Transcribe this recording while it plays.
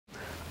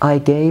I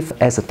gave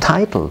as a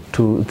title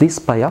to this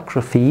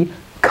biography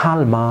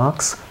Karl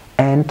Marx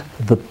and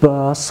the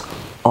Birth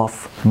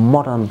of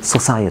Modern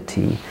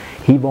Society.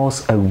 He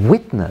was a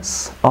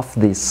witness of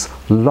this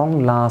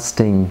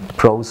long-lasting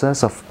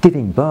process of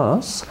giving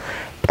birth,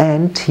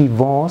 and he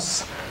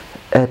was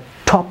a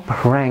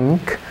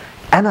top-rank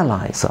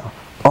analyzer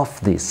of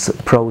this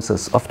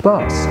process of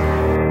birth.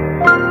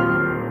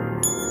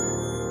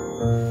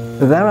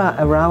 There are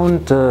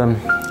around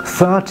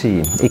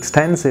 30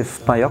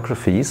 extensive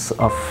biographies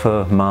of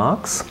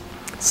Marx,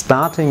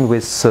 starting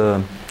with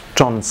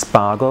John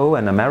Spargo,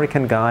 an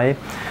American guy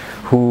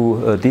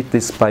who did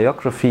this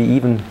biography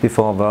even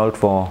before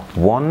World War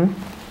I,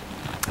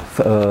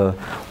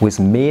 with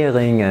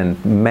Mehring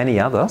and many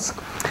others.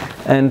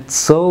 And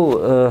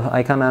so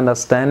I can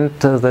understand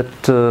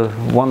that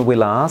one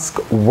will ask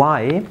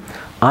why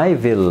I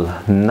will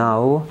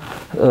now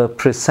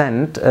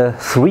present a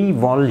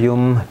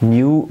 3-volume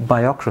new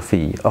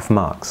biography of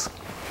Marx.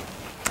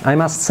 I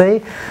must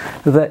say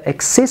the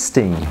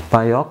existing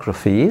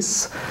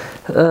biographies,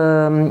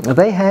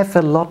 they have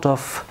a lot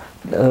of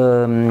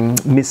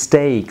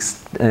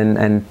mistakes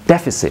and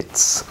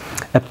deficits.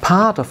 A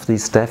part of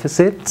these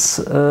deficits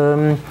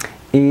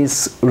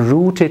is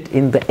rooted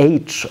in the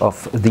age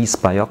of these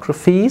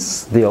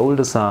biographies. The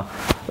oldest are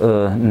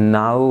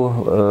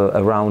now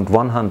around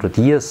 100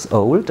 years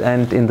old,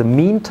 and in the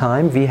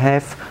meantime we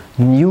have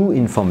new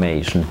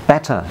information,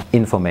 better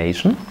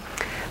information.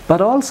 But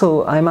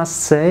also, I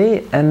must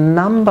say, a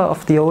number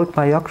of the old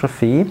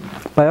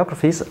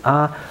biographies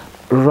are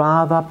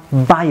rather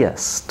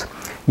biased.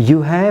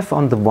 You have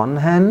on the one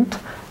hand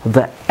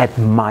the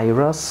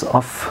admirers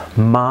of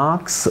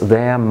Marx.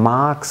 There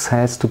Marx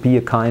has to be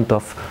a kind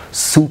of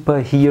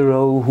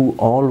superhero who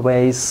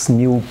always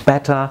knew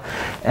better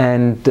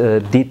and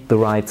did the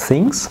right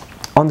things.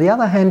 On the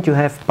other hand, you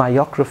have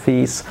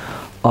biographies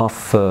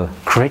of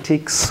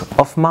critics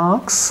of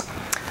Marx.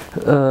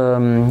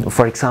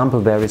 For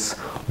example, there is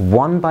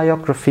one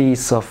biography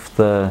of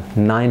the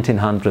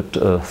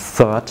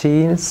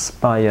 1930s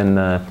by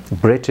a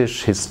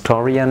British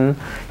historian.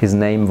 His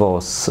name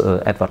was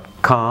Edward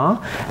Carr,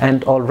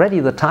 and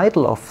already the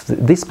title of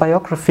this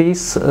biography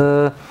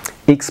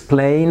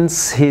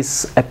explains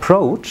his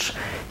approach.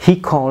 He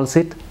calls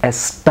it a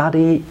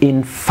study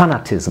in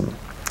fanatism.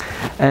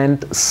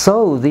 And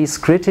so these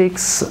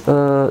critics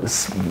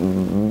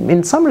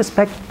in some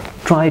respect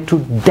try to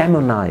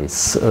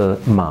demonize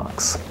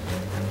Marx.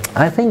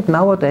 I think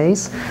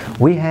nowadays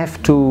we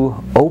have to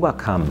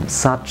overcome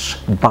such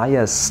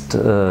biased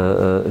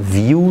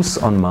views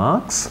on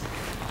Marx.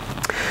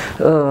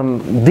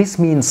 This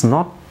means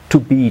not to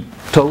be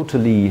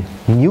totally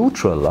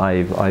neutral.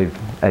 I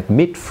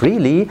admit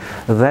freely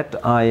that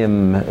I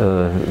am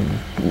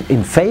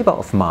in favor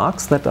of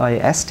Marx, that I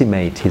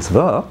estimate his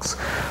works,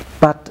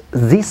 but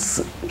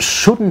this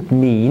shouldn't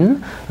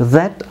mean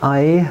that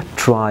I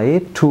try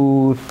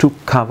to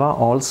cover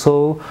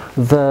also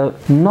the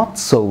not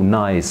so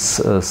nice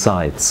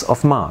sides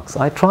of Marx.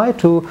 I try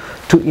to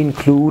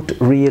include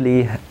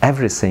really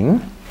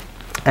everything,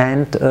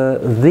 and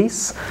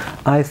this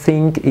I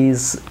think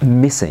is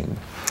missing.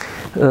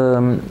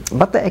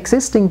 But the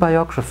existing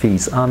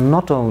biographies are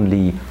not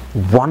only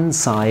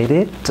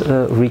one-sided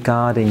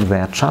regarding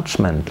their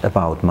judgment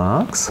about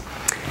Marx,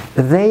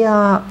 they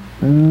are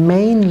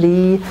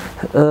mainly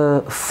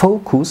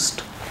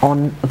focused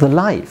on the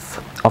life.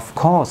 Of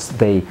course,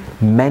 they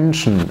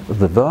mention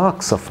the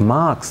works of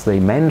Marx, they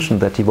mention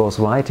that he was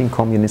writing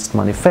Communist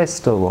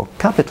Manifesto or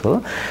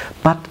Capital,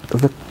 but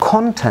the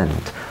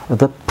content,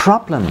 the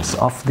problems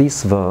of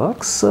these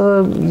works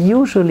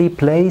usually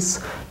plays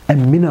a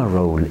minor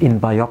role in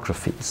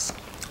biographies.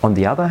 On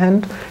the other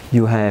hand,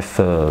 you have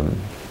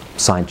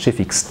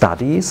scientific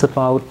studies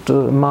about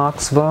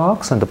Marx's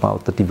works and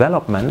about the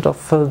development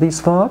of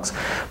these works,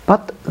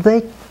 but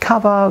they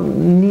cover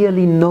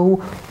nearly no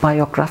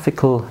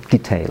biographical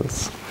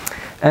details.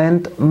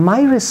 And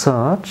my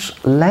research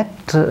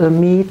led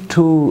me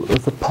to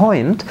the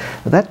point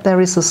that there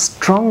is a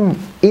strong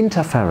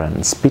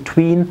interference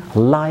between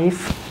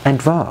life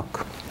and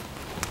work.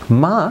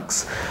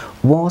 Marx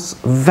was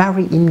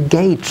very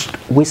engaged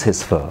with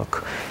his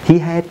work. He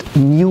had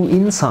new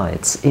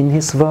insights in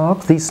his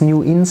work. These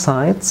new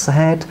insights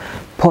had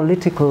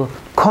political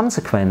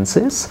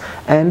consequences,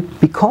 and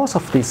because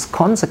of these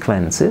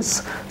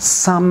consequences,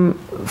 some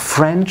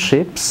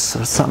friendships,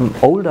 some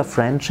older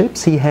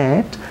friendships he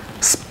had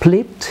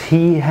split.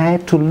 He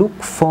had to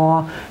look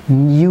for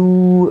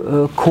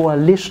new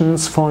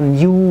coalitions, for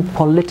new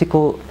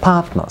political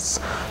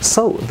partners.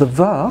 So the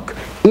work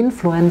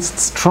influenced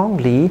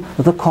strongly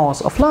the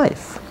course of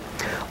life.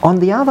 On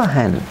the other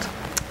hand,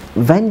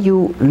 when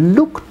you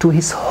look to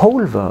his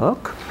whole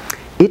work,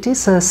 it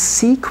is a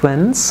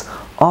sequence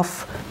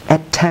of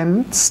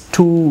attempts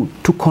to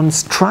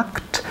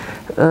construct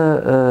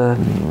a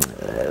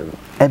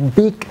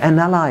big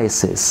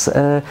analysis,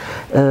 a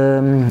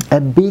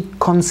big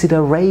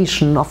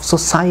consideration of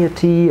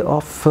society,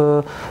 of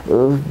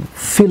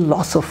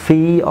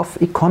philosophy, of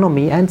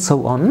economy, and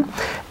so on.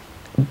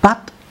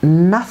 But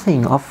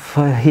nothing of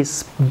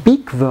his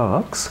big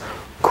works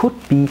could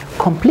be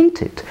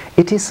completed.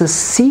 It is a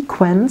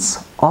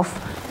sequence of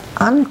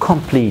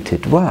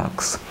uncompleted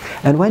works.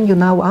 And when you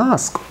now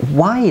ask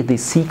why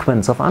this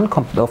sequence of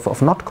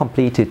not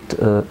completed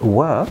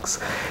works,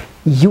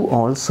 you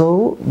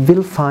also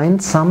will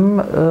find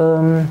some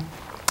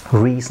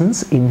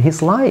reasons in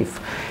his life.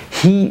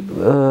 He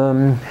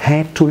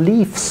had to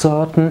leave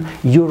certain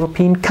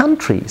European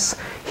countries.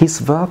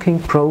 His working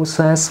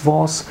process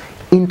was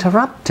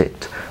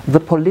interrupted. The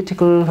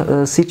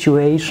political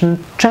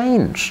situation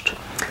changed.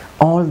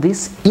 All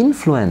this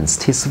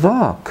influenced his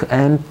work,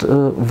 and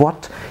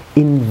what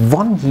in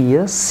one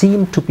year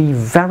seemed to be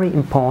very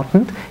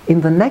important,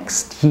 in the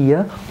next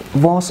year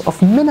was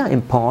of minor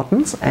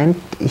importance, and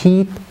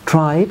he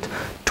tried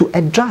to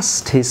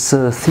adjust his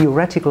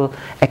theoretical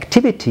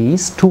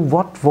activities to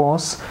what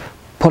was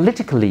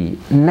politically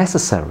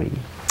necessary.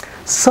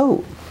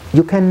 So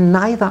you can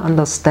neither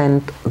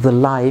understand the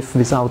life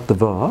without the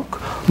work,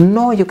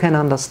 nor you can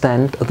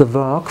understand the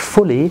work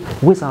fully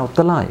without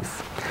the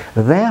life.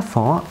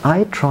 Therefore,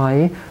 I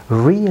try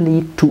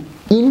really to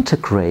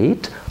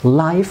integrate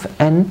life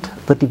and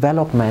the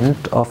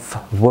development of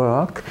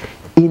work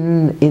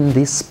in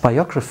this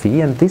biography,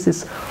 and this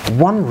is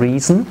one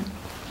reason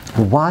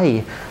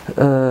why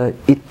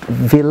it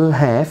will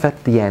have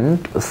at the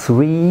end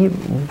 3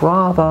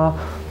 rather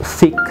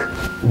thick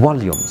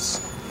volumes.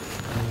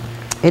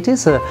 It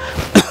is a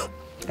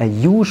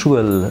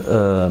usual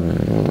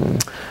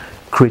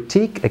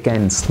critique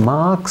against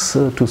Marx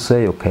to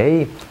say,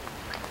 okay,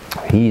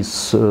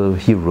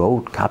 he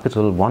wrote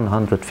Capital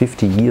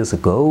 150 years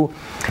ago.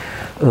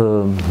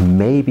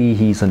 Maybe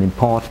he's an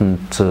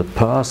important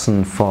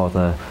person for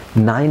the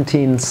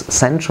 19th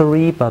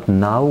century, but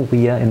now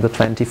we are in the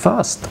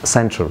 21st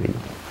century.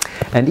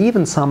 And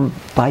even some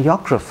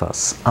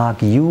biographers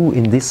argue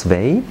in this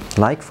way,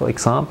 like for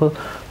example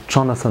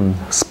Jonathan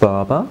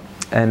Sperber,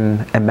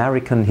 an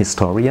American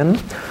historian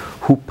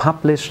who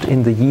published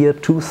in the year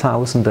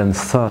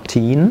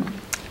 2013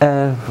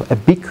 a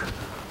big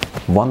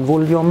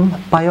 1-volume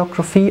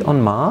biography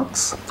on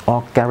Marx,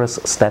 or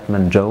Gareth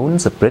Stedman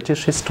Jones, a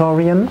British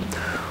historian,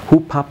 who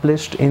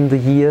published in the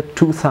year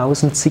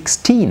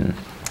 2016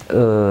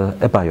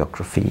 a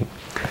biography.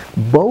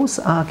 Both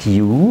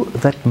argue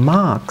that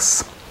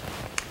Marx,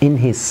 in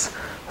his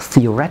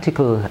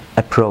theoretical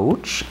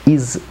approach,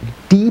 is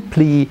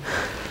deeply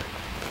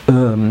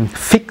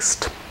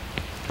fixed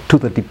to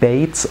the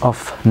debates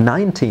of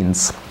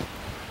 19th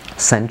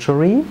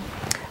century,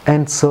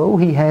 and so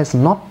he has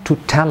not to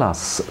tell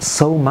us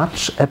so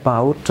much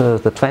about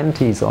the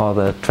 20th or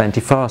the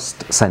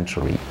 21st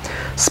century.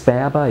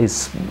 Sperber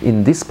is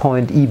in this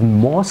point even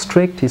more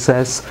strict. He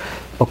says,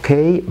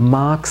 okay,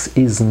 Marx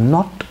is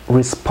not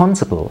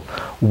responsible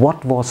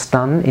what was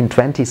done in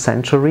 20th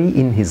century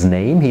in his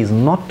name. He is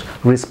not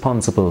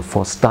responsible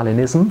for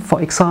Stalinism,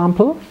 for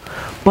example,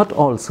 but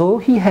also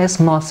he has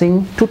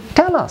nothing to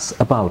tell us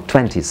about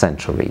 20th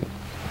century.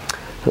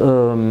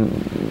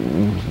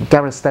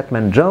 Gareth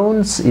Stedman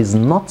Jones is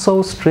not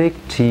so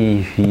strict.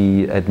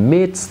 He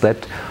admits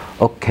that,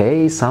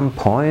 okay, some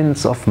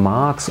points of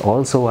Marx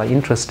also are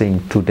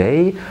interesting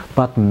today,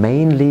 but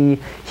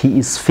mainly he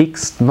is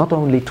fixed not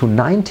only to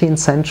 19th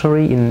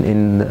century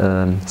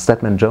in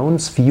Stedman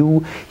Jones'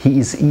 view, he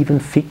is even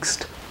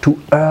fixed to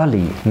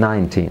early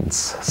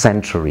 19th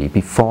century,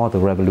 before the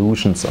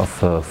revolutions of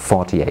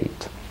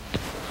 48.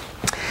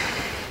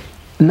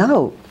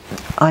 Now,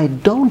 I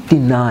don't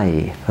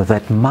deny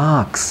that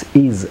Marx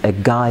is a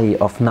guy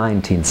of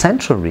 19th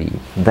century,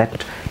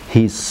 that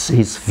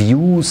his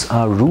views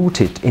are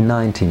rooted in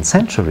 19th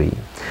century,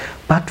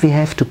 but we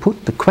have to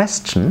put the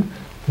question,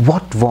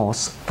 what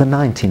was the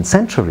 19th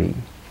century?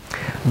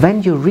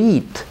 When you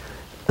read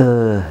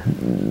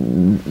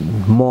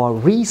more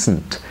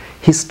recent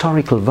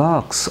historical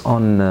works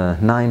on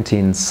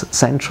 19th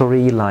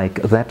century,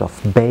 like that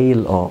of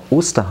Bale or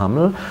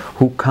Osterhammel,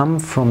 who come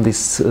from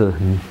this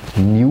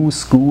new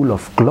school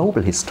of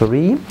global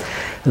history,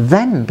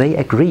 then they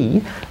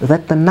agree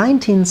that the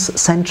 19th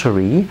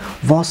century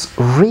was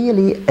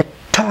really a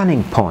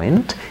turning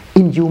point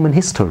in human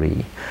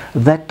history,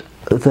 that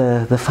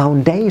the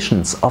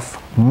foundations of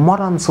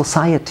modern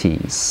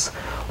societies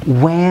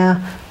where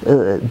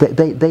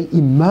they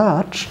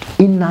emerged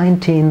in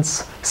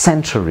 19th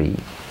century.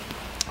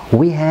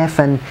 We have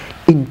an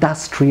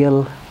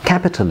industrial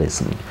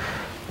capitalism.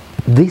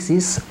 This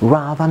is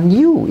rather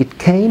new. It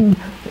came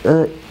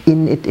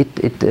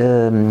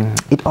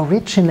it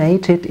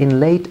originated in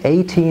late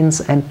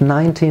 18th and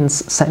 19th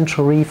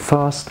century,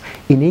 first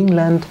in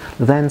England,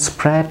 then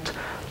spread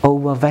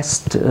over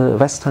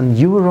Western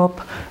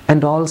Europe,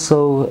 and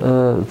also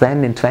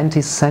then in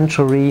 20th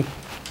century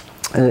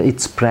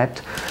it spread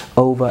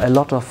over a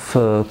lot of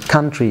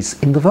countries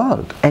in the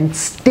world. And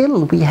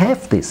still we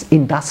have this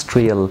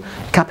industrial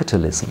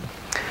capitalism,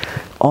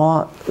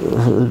 or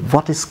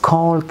what is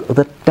called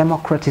the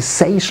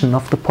democratization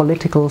of the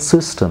political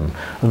system,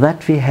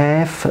 that we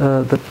have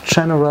the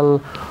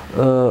general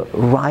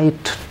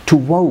right to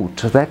vote,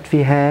 that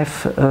we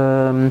have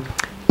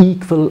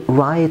equal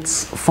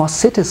rights for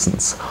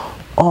citizens.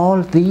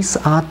 All these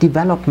are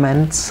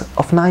developments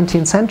of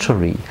 19th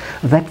century.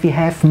 That we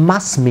have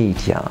mass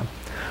media.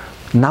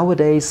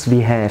 Nowadays we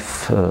have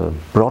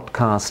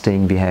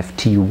broadcasting, we have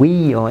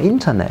TV or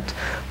internet,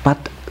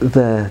 but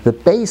the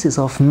basis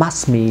of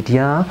mass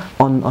media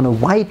on a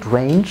wide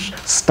range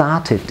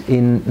started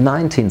in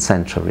 19th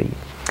century.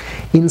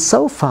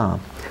 Insofar,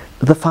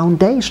 the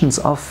foundations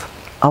of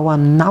our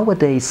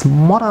nowadays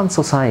modern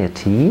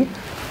society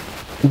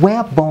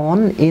were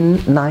born in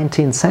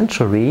 19th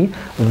century.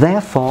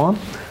 Therefore,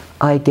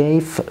 I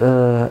gave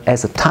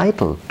as a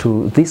title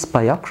to this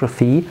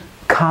biography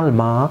Karl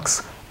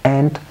Marx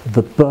and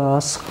the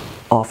Birth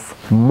of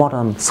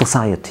Modern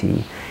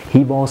Society.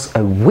 He was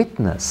a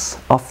witness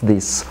of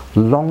this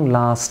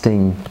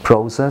long-lasting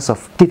process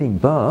of giving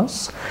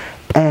birth,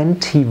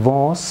 and he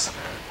was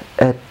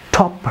a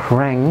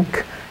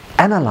top-rank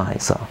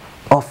analyzer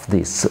of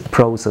this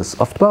process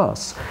of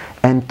birth.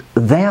 And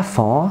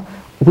therefore,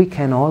 we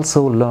can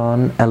also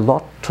learn a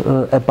lot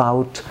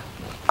about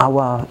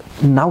our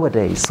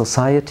nowadays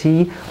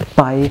society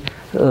by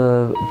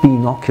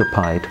being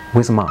occupied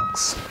with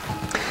Marx.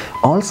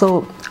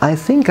 Also, I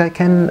think I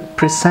can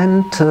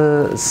present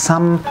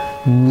some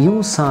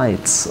new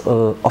sides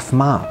of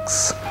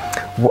Marx.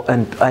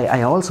 And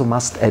I also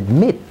must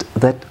admit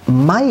that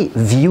my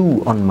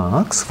view on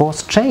Marx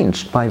was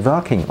changed by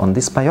working on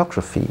this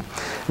biography.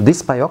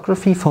 This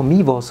biography for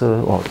me was,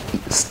 or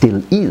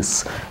still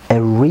is,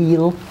 a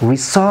real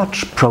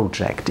research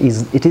project.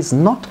 It is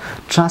not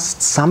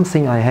just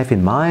something I have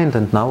in mind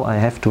and now I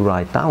have to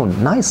write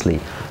down nicely.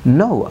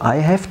 No, I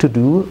have to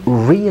do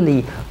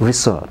really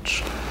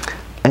research.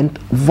 And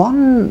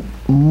one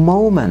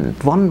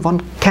moment,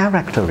 one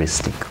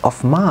characteristic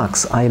of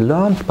Marx I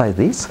learned by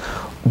this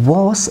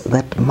was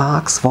that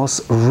Marx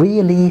was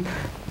really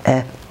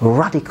a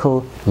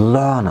radical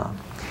learner.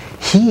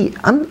 He,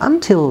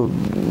 until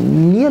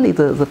nearly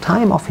the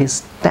time of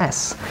his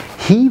death,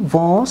 he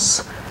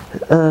was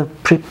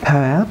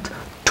prepared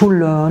to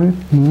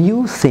learn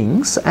new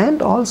things,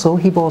 and also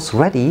he was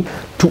ready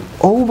to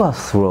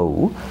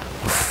overthrow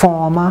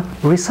former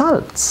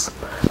results.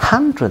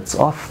 Hundreds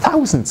or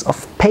thousands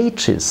of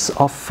pages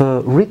of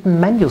written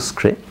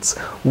manuscripts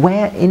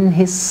were in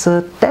his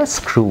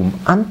desk room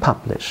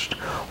unpublished.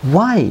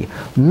 Why?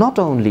 Not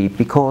only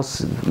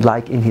because,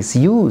 like in his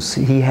youth,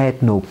 he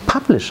had no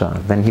publisher.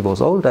 When he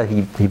was older,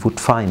 he would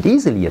find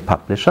easily a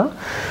publisher,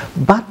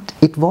 but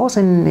it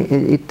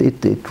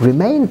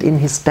remained in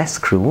his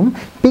desk room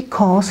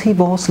because he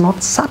was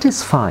not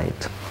satisfied.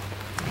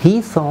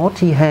 He thought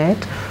he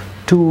had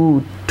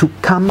to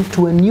come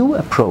to a new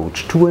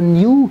approach, to a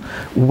new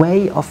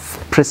way of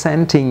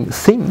presenting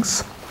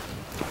things,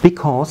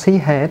 because he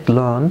had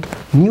learned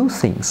new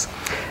things.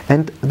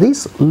 And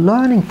this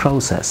learning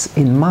process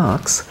in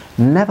Marx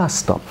never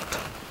stopped.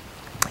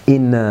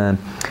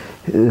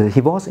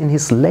 He was in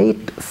his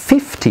late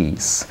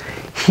 50s.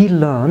 He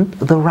learned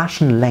the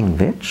Russian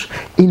language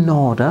in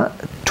order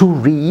to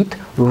read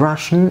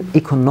Russian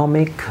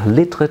economic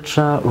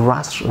literature,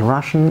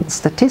 Russian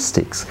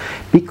statistics,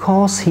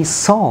 because he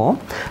saw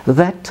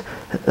that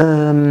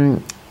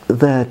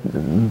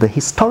the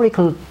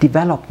historical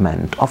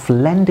development of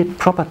landed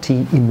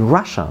property in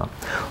Russia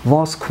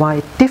was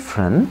quite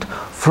different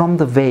from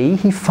the way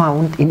he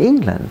found in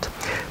England.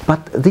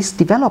 But this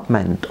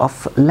development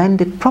of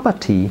landed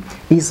property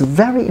is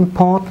very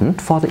important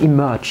for the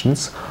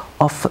emergence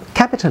of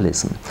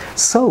capitalism.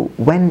 So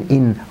when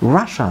in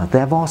Russia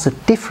there was a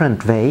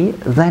different way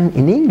than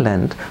in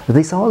England,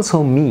 this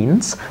also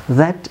means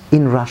that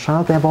in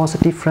Russia there was a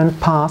different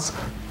path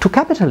to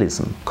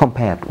capitalism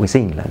compared with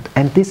England,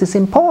 and this is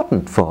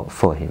important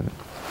for him.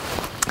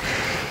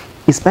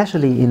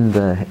 Especially in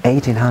the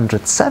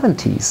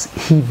 1870s,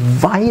 he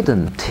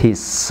widened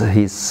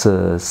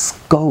his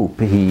scope.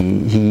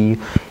 He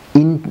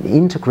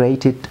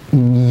integrated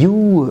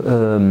new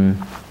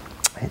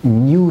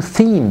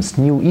themes,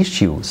 new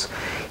issues.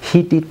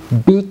 He did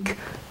big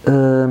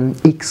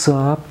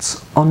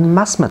excerpts on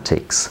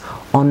mathematics,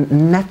 on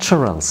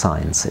natural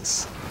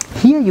sciences.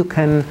 Here you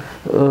can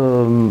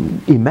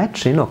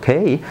imagine,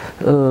 okay,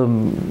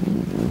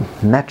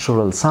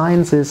 natural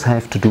sciences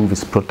have to do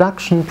with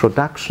production.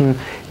 Production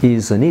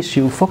is an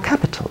issue for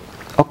capital.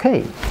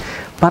 Okay,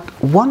 but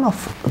one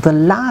of the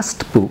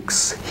last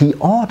books he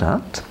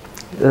ordered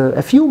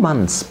a few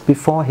months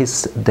before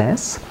his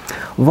death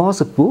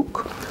was a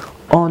book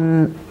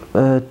on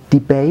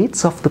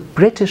debates of the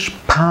British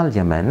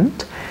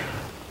Parliament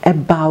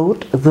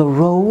about the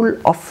role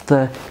of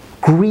the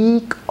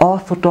Greek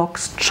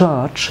Orthodox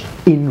Church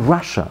in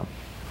Russia.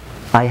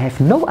 I have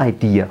no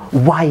idea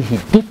why he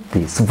did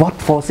this,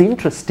 what was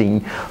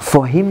interesting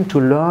for him to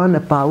learn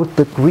about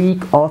the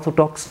Greek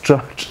Orthodox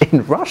Church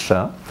in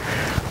Russia,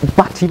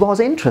 but he was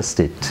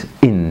interested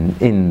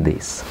in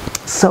this.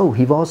 So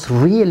he was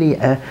really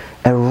a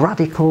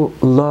radical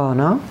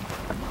learner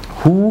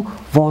who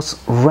was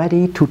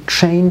ready to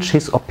change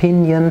his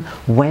opinion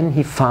when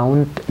he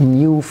found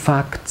new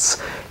facts,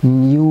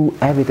 new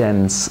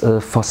evidence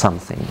for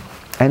something.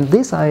 And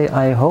this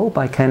I hope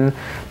I can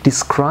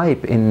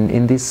describe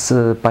in this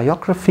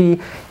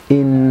biography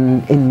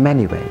in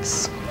many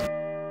ways.